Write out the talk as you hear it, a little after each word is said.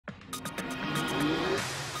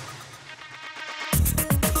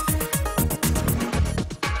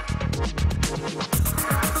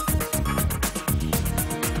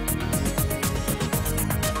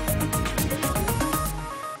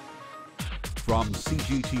From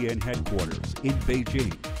CGTN headquarters in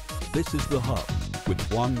Beijing, this is The Hub with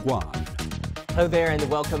Wang Guan. Hello there and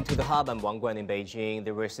welcome to The Hub. I'm Wang Guan in Beijing.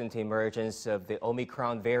 The recent emergence of the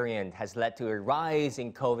Omicron variant has led to a rise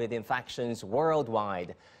in COVID infections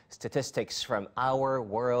worldwide. Statistics from Our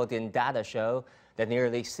World in Data show that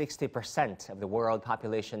nearly 60% of the world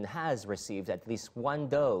population has received at least one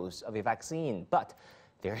dose of a vaccine. But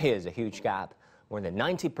there is a huge gap. More than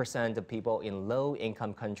 90% of people in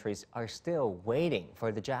low-income countries are still waiting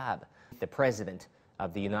for the jab. The president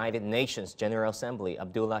of the United Nations General Assembly,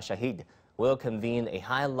 Abdulla Shahid, will convene a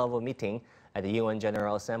high-level meeting at the UN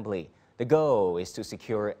General Assembly. The goal is to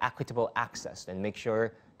secure equitable access and make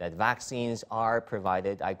sure that vaccines are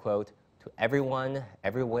provided, I quote, to everyone,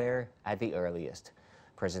 everywhere, at the earliest.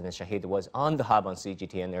 President Shahid was on The Hub on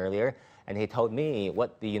CGTN earlier, and he told me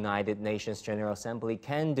what the United Nations General Assembly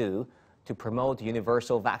can do to promote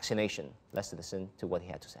universal vaccination. Let's listen to what he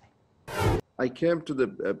had to say. I came to the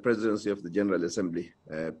presidency of the General Assembly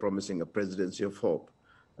promising a presidency of hope.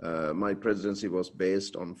 My presidency was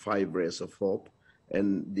based on 5 rays of hope,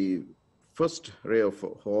 and the first ray of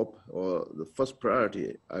hope, or the first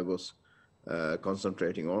priority I was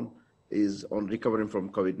concentrating on, is on recovering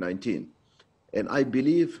from COVID-19. And I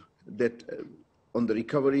believe that on the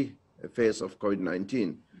recovery phase of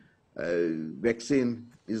COVID-19, vaccine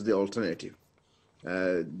is the alternative.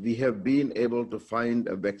 We have been able to find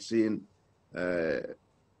a vaccine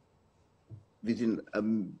within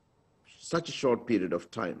such a short period of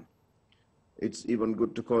time. It's even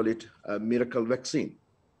good to call it a miracle vaccine.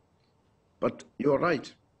 But you're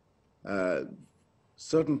right.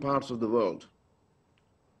 Certain parts of the world,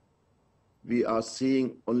 we are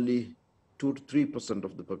seeing only 2 to 3%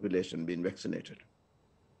 of the population being vaccinated,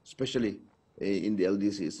 especially in the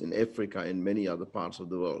LDCs, in Africa and many other parts of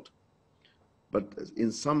the world. But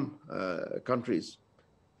in some countries,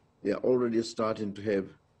 they are already starting to have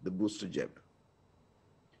the booster jab.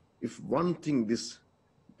 If one thing this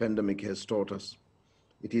pandemic has taught us,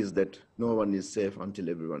 it is that no one is safe until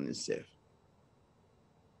everyone is safe.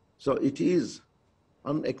 So it is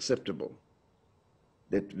unacceptable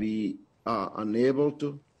that we are unable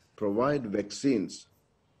to provide vaccines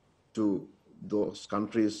to those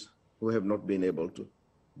countries who have not been able to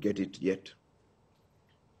get it yet.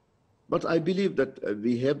 But I believe that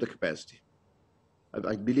we have the capacity.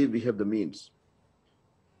 I believe we have the means.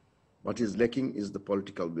 What is lacking is the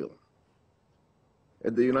political will.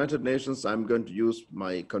 At the United Nations, I'm going to use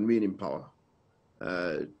my convening power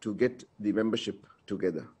to get the membership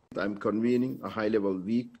together. I'm convening a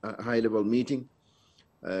high-level meeting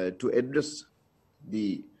to address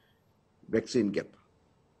the vaccine gap.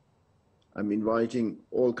 I'm inviting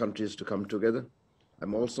all countries to come together.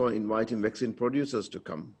 I'm also inviting vaccine producers to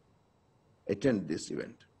come attend this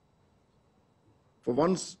event. For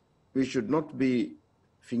once, we should not be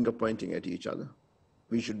finger-pointing at each other.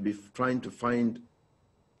 We should be trying to find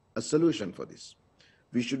a solution for this.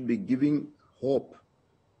 We should be giving hope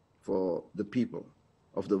for the people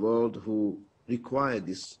of the world who require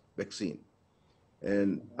this vaccine.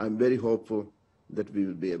 And I'm very hopeful that we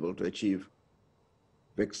will be able to achieve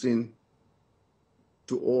vaccine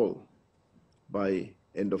to all by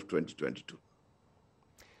end of 2022.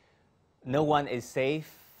 No one is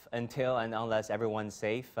safe until and unless everyone's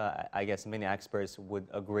safe. I guess many experts would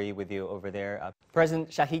agree with you over there. President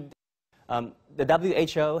Shahid, the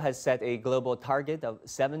WHO has set a global target of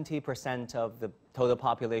 70% of the total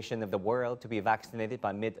population of the world to be vaccinated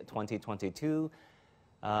by mid-2022.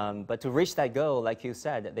 But to reach that goal, like you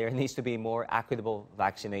said, there needs to be more equitable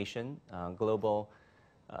vaccination,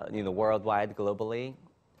 worldwide, globally.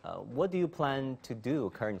 What do you plan to do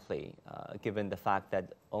currently, given the fact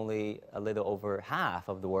that only a little over half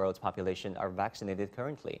of the world's population are vaccinated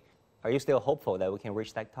currently? Are you still hopeful that we can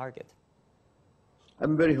reach that target?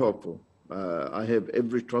 I'm very hopeful. I have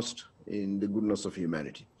every trust in the goodness of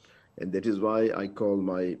humanity. And that is why I call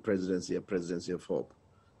my presidency a presidency of hope.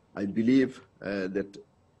 I believe that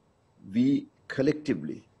we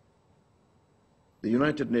collectively, the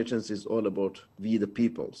United Nations is all about we the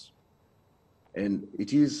peoples. And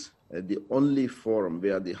it is the only forum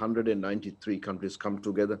where the 193 countries come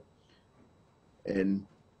together, and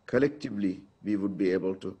collectively we would be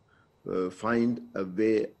able to find a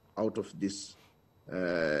way out of this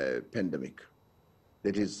pandemic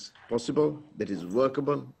that is possible, that is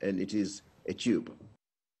workable, and it is achievable.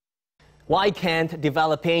 Why can't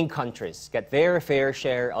developing countries get their fair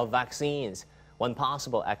share of vaccines? One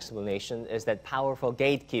possible explanation is that powerful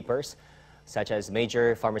gatekeepers, such as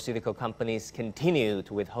major pharmaceutical companies, continue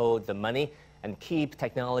to withhold the money and keep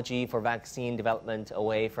technology for vaccine development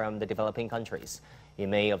away from the developing countries. In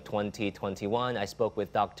May of 2021, I spoke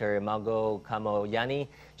with Dr. Mohga Kamal-Yanni.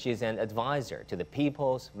 She's an advisor to the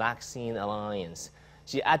People's Vaccine Alliance.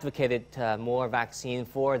 She advocated more vaccine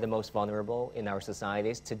for the most vulnerable in our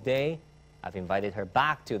societies. Today, I've invited her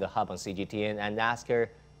back to the hub on CGTN and asked her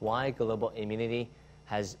why global immunity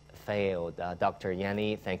has failed. Dr.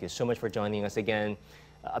 Yanni, thank you so much for joining us again.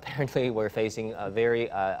 Apparently, we're facing a very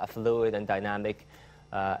fluid and dynamic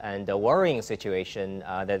and a worrying situation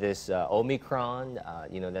that is Omicron,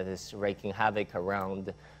 that is wreaking havoc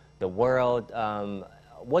around the world.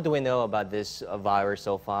 What do we know about this virus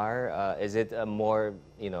so far? Is it more,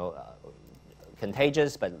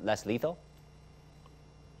 contagious but less lethal?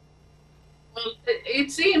 Well,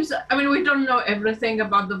 it seems, we don't know everything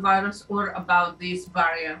about the virus or about this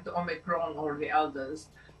variant, Omicron or the others.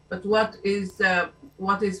 But what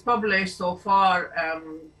is published so far,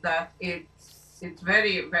 that it's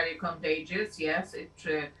very, very contagious. Yes, it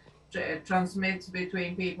transmits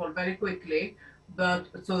between people very quickly, but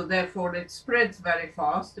so therefore it spreads very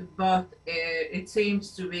fast. But it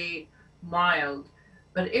seems to be mild.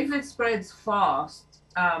 But if it spreads fast,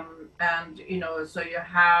 and so you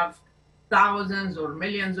have thousands or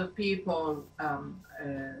millions of people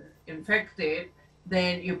infected,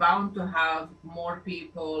 then you're bound to have more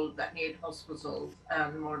people that need hospitals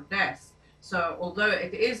and more deaths. So although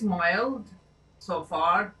it is mild so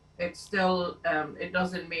far, it's still, it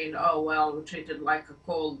doesn't mean, oh, well, we treat it like a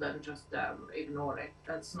cold and just ignore it.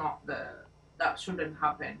 That shouldn't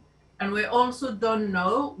happen. And we also don't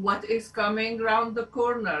know what is coming around the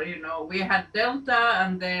corner. We had Delta,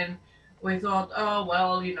 and then we thought, oh,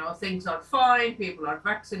 well, things are fine. People are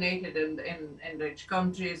vaccinated in rich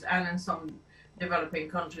countries and in some developing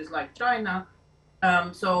countries like China.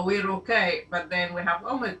 So we're okay. But then we have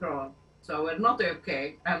Omicron. So we're not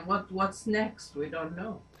okay. And what's next? We don't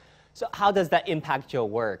know. So how does that impact your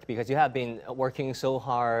work? Because you have been working so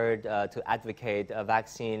hard to advocate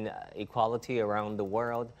vaccine equality around the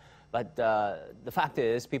world. But the fact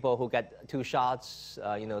is, people who get 2 shots,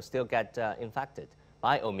 still get infected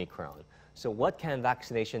by Omicron. So what can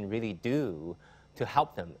vaccination really do to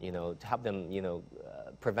help them,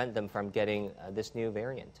 prevent them from getting this new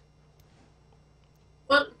variant?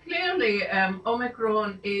 Well, clearly,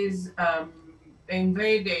 Omicron is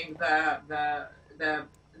invading the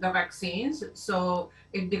vaccines, so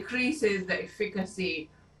it decreases the efficacy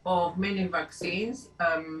of many vaccines,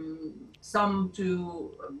 some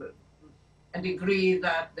to a degree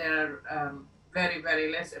that they're very,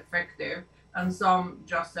 very less effective, and some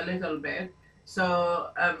just a little bit. So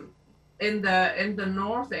in the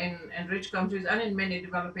north, in rich countries and in many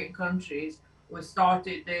developing countries, we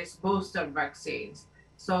started this booster vaccines.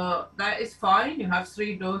 So that is fine, you have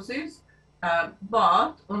 3 doses,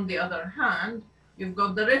 but on the other hand, you've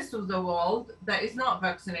got the rest of the world that is not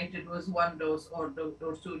vaccinated with 1 dose or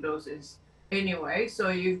 2 doses anyway. So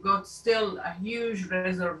you've got still a huge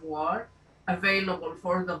reservoir available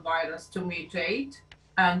for the virus to mutate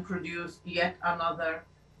and produce yet another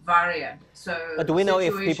variant. So, but do we know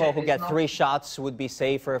if people who get 3 shots would be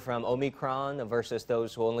safer from Omicron versus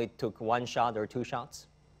those who only took 1 shot or 2 shots?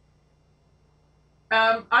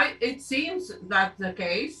 It seems that's the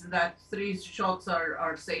case, that 3 shots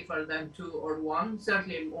are safer than 2 or 1,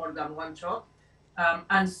 certainly more than 1 shot,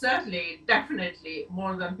 and certainly, definitely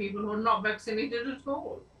more than people who are not vaccinated at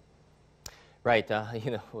all. Right.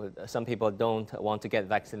 Some people don't want to get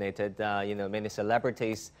vaccinated. Many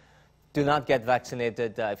celebrities do not get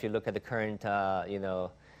vaccinated. If you look at the current,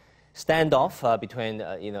 standoff between,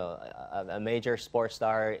 a major sports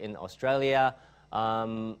star in Australia.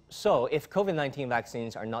 So if COVID-19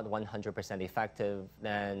 vaccines are not 100% effective,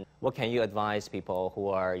 then what can you advise people who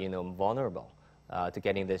are, vulnerable to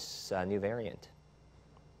getting this new variant?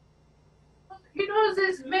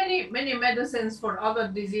 There's many medicines for other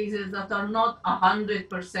diseases that are not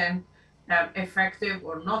 100% effective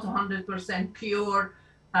or not 100% pure,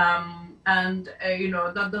 and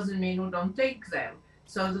that doesn't mean we don't take them.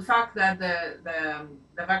 So the fact that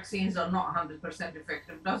the vaccines are not 100%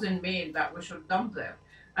 effective doesn't mean that we should dump them.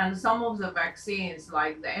 And some of the vaccines,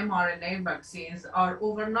 like the mRNA vaccines, are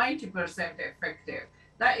over 90% effective.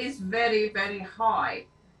 That is very, very high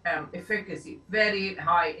efficacy, very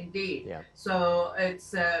high indeed. Yeah. So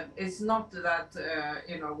it's not that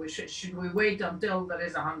should we wait until there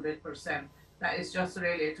is 100%. That is just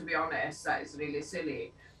really, to be honest, that is really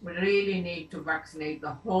silly. We really need to vaccinate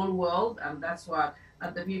the whole world, and that's what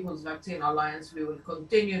at the People's Vaccine Alliance we will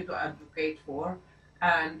continue to advocate for.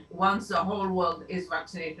 And once the whole world is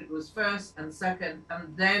vaccinated with 1st and 2nd,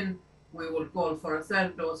 and then we will call for a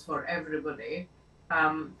 3rd dose for everybody.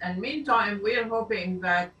 And meantime, we are hoping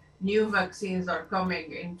that new vaccines are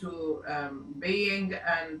coming into being,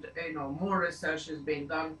 and more research is being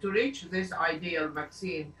done to reach this ideal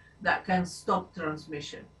vaccine that can stop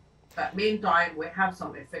transmission. But meantime, we have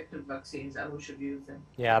some effective vaccines and we should use them.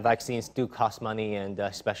 Yeah, vaccines do cost money, and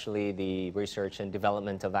especially the research and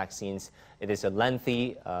development of vaccines. It is a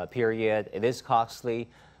lengthy period. It is costly,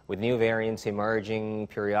 with new variants emerging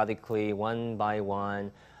periodically, one by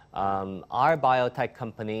one. Are biotech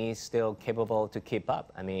companies still capable to keep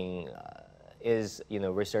up? I mean, is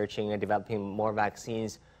researching and developing more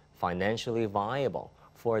vaccines financially viable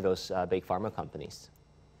for those big pharma companies?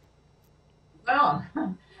 Well,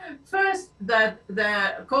 first, that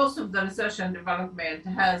the cost of the research and development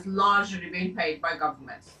has largely been paid by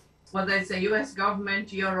governments, whether it's the U.S.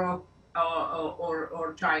 government, Europe,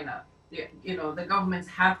 or China. The governments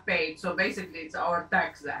have paid. So basically, it's our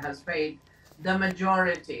tax that has paid the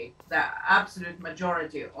majority, the absolute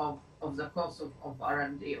majority of the cost of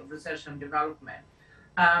R&D, of research and development.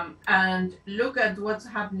 And look at what's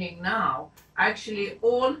happening now. Actually,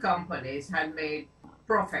 all companies had made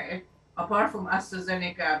profit, apart from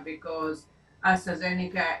AstraZeneca, because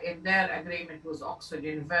AstraZeneca, in their agreement with Oxford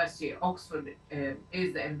University, Oxford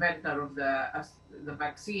is the inventor of the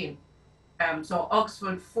vaccine. So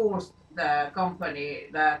Oxford forced the company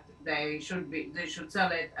that they should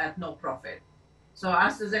sell it at no profit. So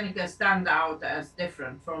AstraZeneca stand out as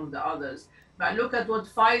different from the others. But look at what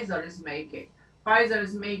Pfizer is making. Pfizer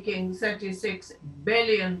is making $36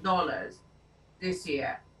 billion this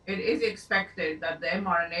year. It is expected that the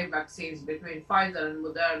mRNA vaccines between Pfizer and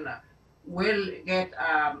Moderna will get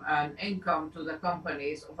an income to the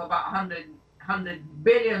companies of about $100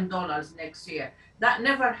 billion next year. That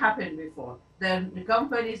never happened before. The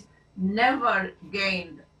companies never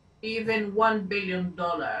gained even $1 billion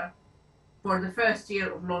for the first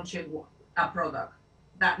year of launching a product.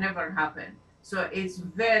 That never happened. So it's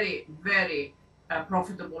very, very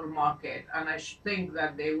profitable market, and I think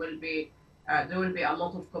that there will be a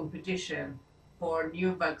lot of competition for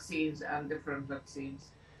new vaccines and different vaccines.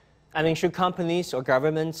 I mean, should companies or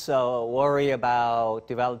governments worry about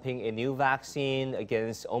developing a new vaccine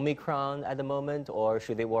against Omicron at the moment, or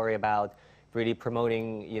should they worry about really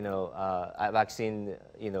promoting, vaccine,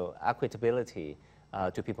 equitability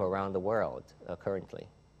to people around the world currently?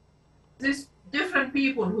 There's different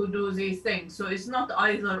people who do these things, so it's not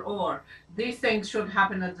either or. These things should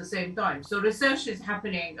happen at the same time. So research is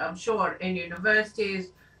happening, I'm sure, in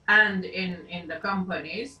universities and in the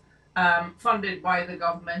companies, funded by the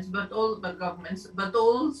governments, but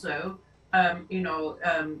also,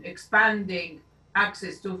 expanding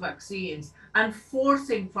access to vaccines and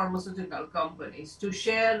forcing pharmaceutical companies to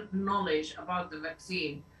share knowledge about the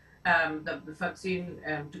vaccine, the vaccine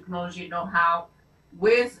technology know-how,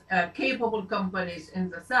 with capable companies in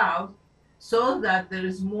the South, so that there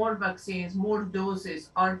is more vaccines, more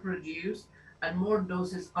doses are produced, and more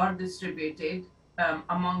doses are distributed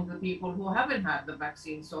among the people who haven't had the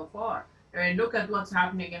vaccine so far. I mean, look at what's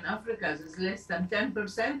happening in Africa. It's less than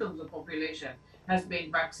 10% of the population has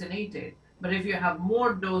been vaccinated. But if you have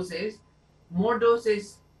more doses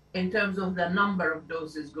in terms of the number of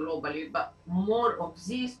doses globally, but more of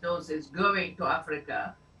these doses going to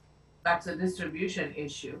Africa, that's a distribution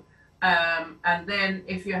issue. And then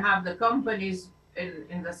if you have the companies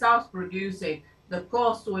in the South producing, the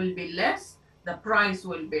cost will be less, the price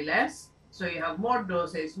will be less. So you have more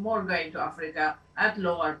doses, more going to Africa at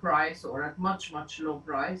lower price or at much, much low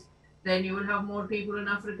price. Then you will have more people in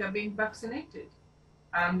Africa being vaccinated.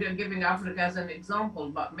 I'm giving Africa as an example,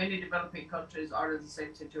 but many developing countries are in the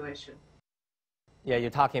same situation. Yeah,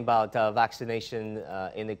 you're talking about vaccination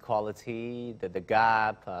inequality, the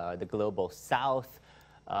gap, the global South.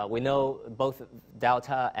 We know both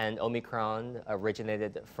Delta and Omicron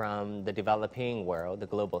originated from the developing world, the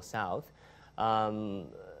global South.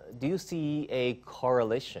 Do you see a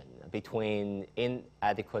correlation between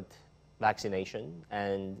inadequate vaccination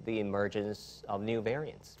and the emergence of new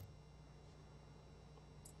variants?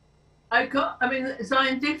 I mean,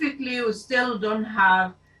 scientifically, we still don't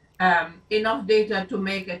have enough data to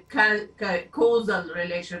make a causal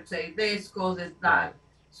relation, say this causes that. Right.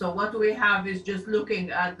 So what we have is just looking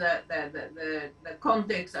at the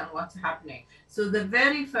context and what's happening. So the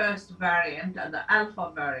very first variant, the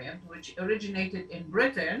Alpha variant, which originated in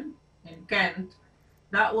Britain, in Kent,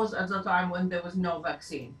 that was at the time when there was no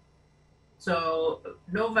vaccine. So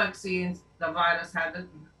no vaccines, the virus had a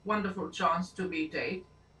wonderful chance to mutate,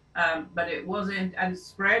 but it wasn't, and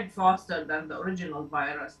spread faster than the original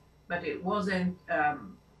virus, but it wasn't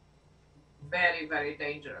very, very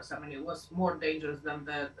dangerous. I mean, it was more dangerous than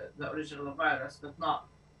the original virus, but not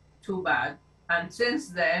too bad. And since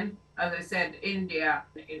then, as I said, India,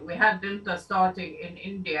 we had Delta starting in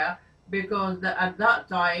India because at that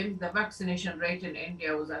time, the vaccination rate in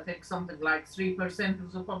India was, I think, something like 3%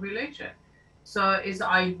 of the population. So it's an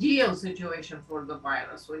ideal situation for the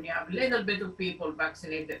virus. When you have a little bit of people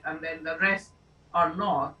vaccinated and then the rest are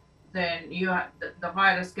not, then the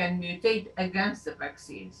virus can mutate against the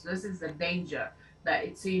vaccines. This is the danger, that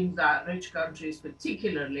it seems that rich countries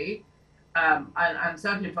particularly, and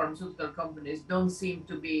certainly pharmaceutical companies, don't seem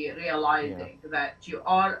to be realizing that they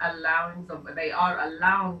are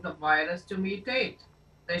allowing the virus to mutate.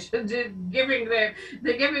 They're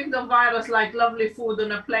giving the virus like lovely food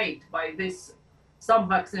on a plate by this. Some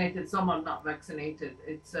vaccinated, some are not vaccinated.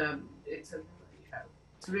 It's a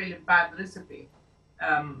really bad recipe.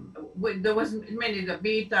 There was many, the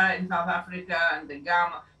beta in South Africa and the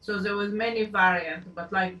gamma. So there was many variants,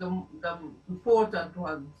 but like the important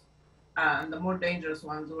ones and the more dangerous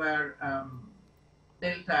ones were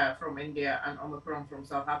Delta from India and Omicron from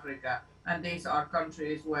South Africa. And these are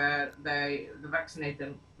countries where the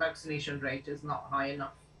vaccination rate is not high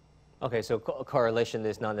enough. Okay, so correlation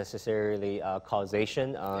is not necessarily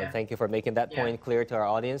causation. Thank you for making that point clear to our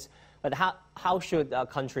audience. But how should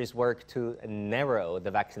countries work to narrow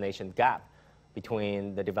the vaccination gap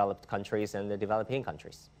between the developed countries and the developing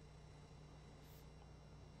countries?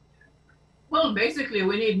 Well, basically,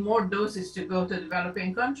 we need more doses to go to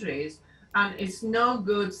developing countries. And it's no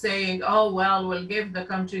good saying, oh, well, we'll give the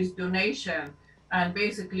countries donation and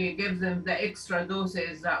basically give them the extra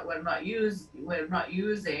doses that we're not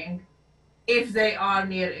using if they are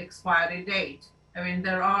near expiry date. I mean,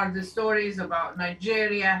 there are the stories about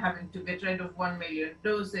Nigeria having to get rid of 1 million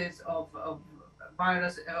doses of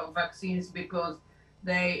vaccines because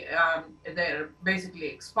they're basically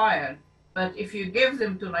expired. But if you give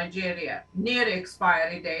them to Nigeria near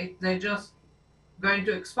expiry date, they're just going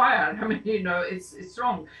to expire. I mean, you know, it's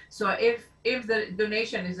wrong. So if the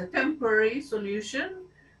donation is a temporary solution,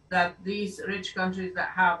 that these rich countries that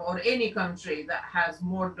have, or any country that has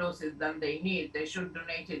more doses than they need, they should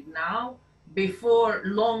donate it now, before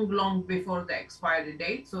long before the expiry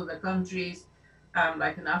date, so the countries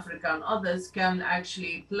like in Africa and others can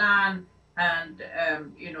actually plan and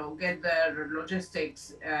get their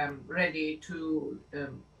logistics ready to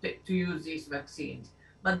use these vaccines.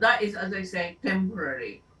 But that is, as I say,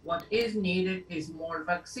 temporary. What is needed is more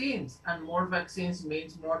vaccines, and more vaccines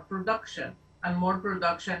means more production, and more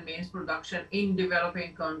production means production in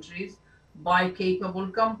developing countries by capable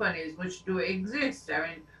companies, which do exist. I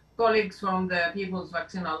mean, colleagues from the People's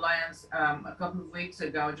Vaccine Alliance a couple of weeks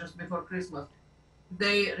ago, just before Christmas,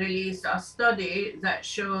 they released a study that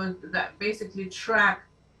showed that basically tracked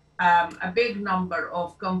a big number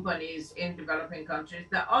of companies in developing countries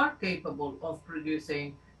that are capable of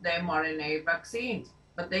producing the mRNA vaccines,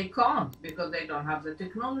 but they can't because they don't have the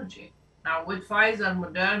technology. Now, with Pfizer,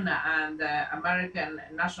 Moderna, and the American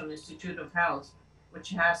National Institute of Health,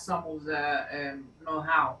 which has some of the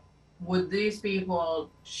know-how, would these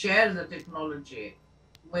people share the technology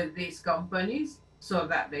with these companies so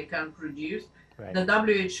that they can produce? Right. The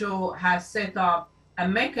WHO has set up a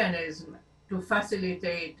mechanism to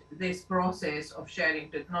facilitate this process of sharing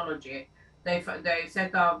technology. They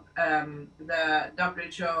set up the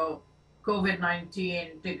WHO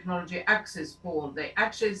COVID-19 Technology Access Pool. They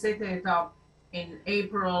actually set it up in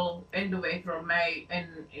end of April, May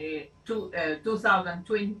in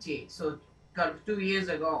 2020, so kind of 2 years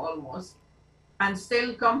ago almost. And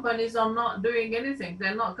still companies are not doing anything.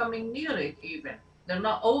 They're not coming near it even. They're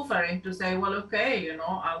not offering to say, well, okay,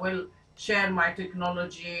 I will share my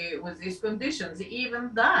technology with these conditions.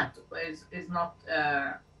 Even that is not,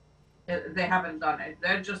 they haven't done it.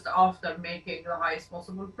 They're just after making the highest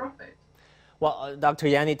possible profit. Well, Dr.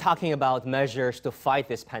 Yanni, talking about measures to fight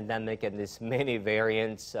this pandemic and these many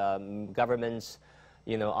variants, governments,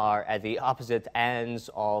 are at the opposite ends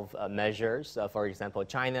of measures. For example,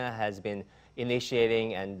 China has been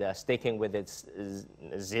initiating and sticking with its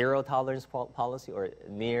zero tolerance policy or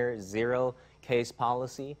near zero case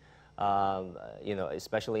policy,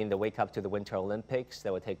 especially in the wake up to the Winter Olympics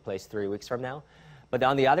that will take place 3 weeks from now. But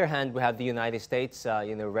on the other hand, we have the United States,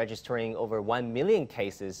 registering over 1 million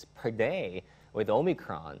cases per day with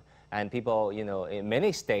Omicron. And people, in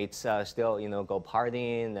many states still, go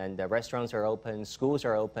partying, and the restaurants are open, schools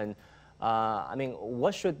are open. I mean,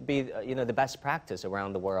 what should be, the best practice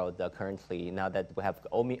around the world currently, now that we have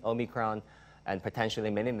Omicron and potentially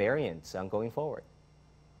many variants going forward?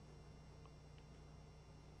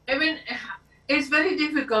 I mean, it's very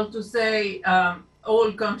difficult to say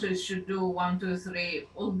all countries should do 1, 2, 3,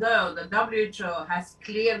 although the WHO has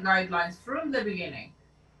clear guidelines from the beginning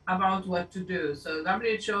about what to do. So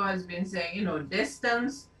WHO has been saying, you know,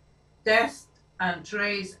 distance, test and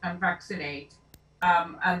trace and vaccinate.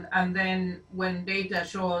 And then when data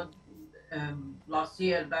showed last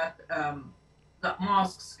year that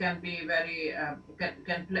masks can be very can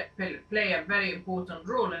play a very important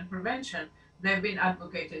role in prevention, they've been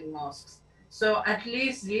advocating masks. So at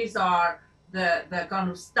least these are the kind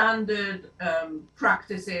of standard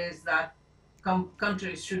practices that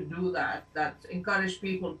countries should do, that encourage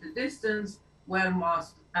people to distance, wear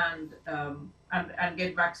masks, and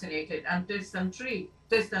get vaccinated, and test and treat,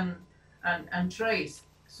 test and trace,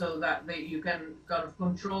 so that you can kind of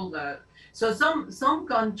control that. So some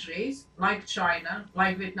countries like China,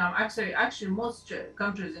 like Vietnam, actually most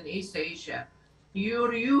countries in East Asia,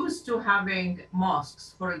 you're used to having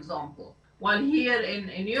masks, for example. While here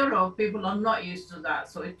in Europe, people are not used to that.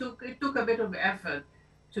 So it took a bit of effort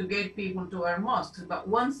to get people to wear masks. But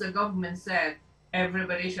once the government said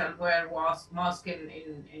everybody shall wear mask in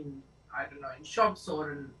I don't know, in shops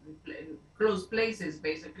or in closed places,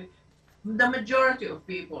 basically, the majority of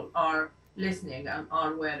people are listening and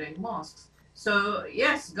are wearing masks. So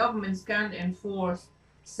yes, governments can enforce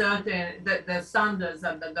certain the standards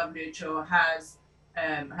that the WHO has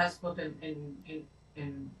put in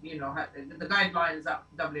you know, the guidelines that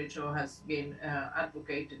WHO has been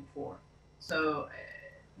advocating for. So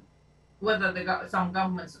whether some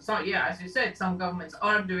governments, as you said, some governments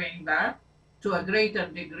are doing that to a greater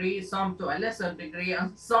degree, some to a lesser degree,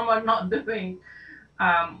 and some are not doing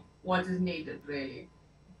what is needed, really.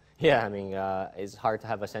 Yeah, I mean, it's hard to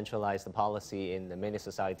have a centralized policy in many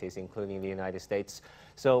societies, including the United States.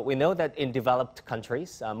 So we know that in developed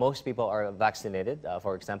countries, most people are vaccinated.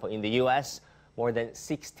 For example, in the US, more than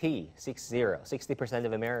 60%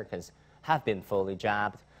 of Americans have been fully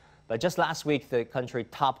jabbed. But just last week, the country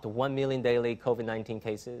topped 1 million daily COVID-19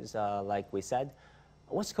 cases, like we said.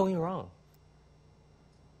 What's going wrong?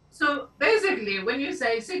 So basically, when you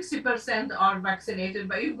say 60% are vaccinated,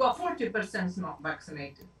 but you've got 40% not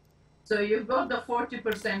vaccinated. So you've got the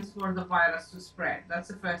 40% for the virus to spread. That's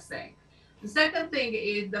the first thing. The second thing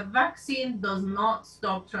is the vaccine does not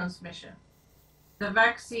stop transmission. The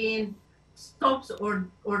vaccine stops or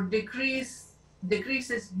decreases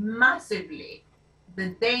massively the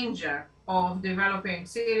danger of developing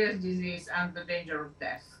serious disease and the danger of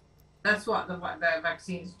death. That's what the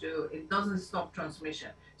vaccines do. It doesn't stop transmission.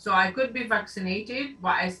 So I could be vaccinated,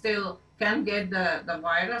 but I still can get the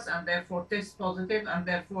virus and therefore test positive and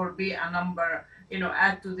therefore be a number, you know,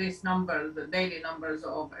 add to this number, the daily numbers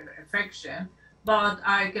of infection. But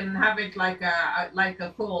I can have it like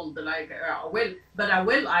a cold, but I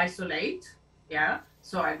will isolate, yeah,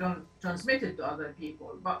 so I don't transmit it to other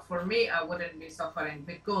people. But for me, I wouldn't be suffering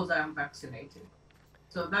because I'm vaccinated.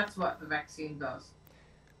 So that's what the vaccine does.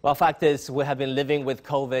 Well, fact is, we have been living with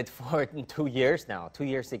COVID for 2 years now, 2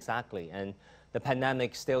 years exactly, and the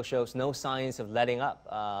pandemic still shows no signs of letting up.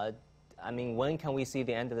 I mean, when can we see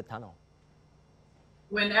the end of the tunnel?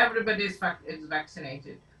 When everybody is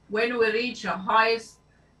vaccinated. When we reach a highest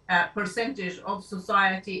percentage of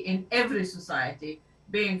society in every society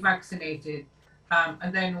being vaccinated,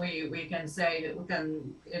 and then we can say that we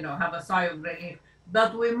can, you know, have a sigh of relief.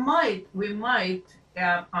 But we might.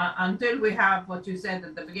 Until we have what you said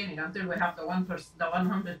at the beginning, until we have the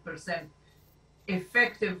 100%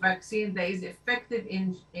 effective vaccine that is effective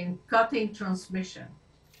in cutting transmission.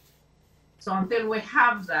 So until we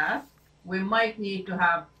have that, we might need to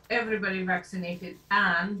have everybody vaccinated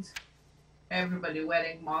and everybody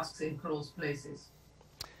wearing masks in closed places.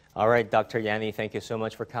 All right, Dr. Yanni, thank you so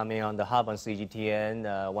much for coming on The Hub on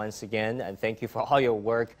CGTN once again, and thank you for all your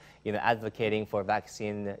work, you know, advocating for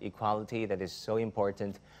vaccine equality. That is so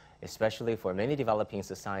important, especially for many developing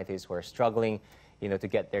societies who are struggling, you know, to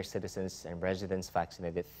get their citizens and residents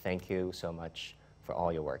vaccinated. Thank you so much for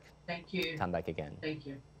all your work. Thank you. Come back again. Thank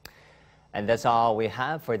you. And that's all we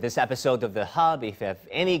have for this episode of The Hub. If you have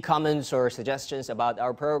any comments or suggestions about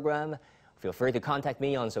our program, feel free to contact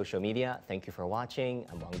me on social media. Thank you for watching.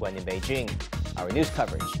 I'm Wang Guan in Beijing. Our news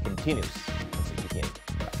coverage continues